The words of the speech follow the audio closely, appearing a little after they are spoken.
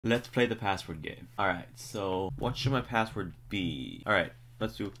Let's play the password game. Alright, so what should my password be? Alright,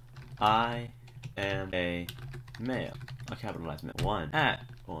 let's do I am a male. I'll capitalize male. 1 at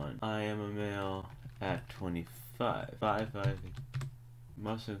 1. I am a male at 25. 5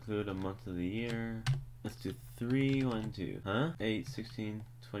 must include a month of the year. Let's do 3 1 2. Huh? 8 16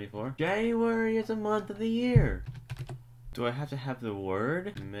 24. January is a month of the year. Do I have to have the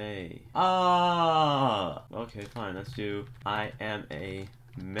word? May. Ah! Okay, fine. Let's do I am a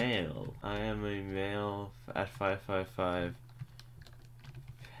male. I am a male at 555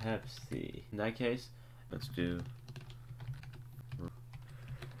 Pepsi. In that case, let's do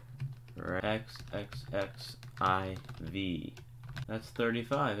XXXIV. That's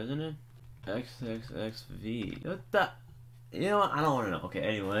 35, isn't it? XXXV. What the? You know what? I don't want to know. Okay,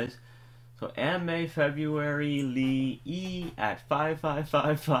 anyways. So M-A February Lee E at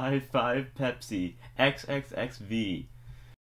 55555 Pepsi XXXV.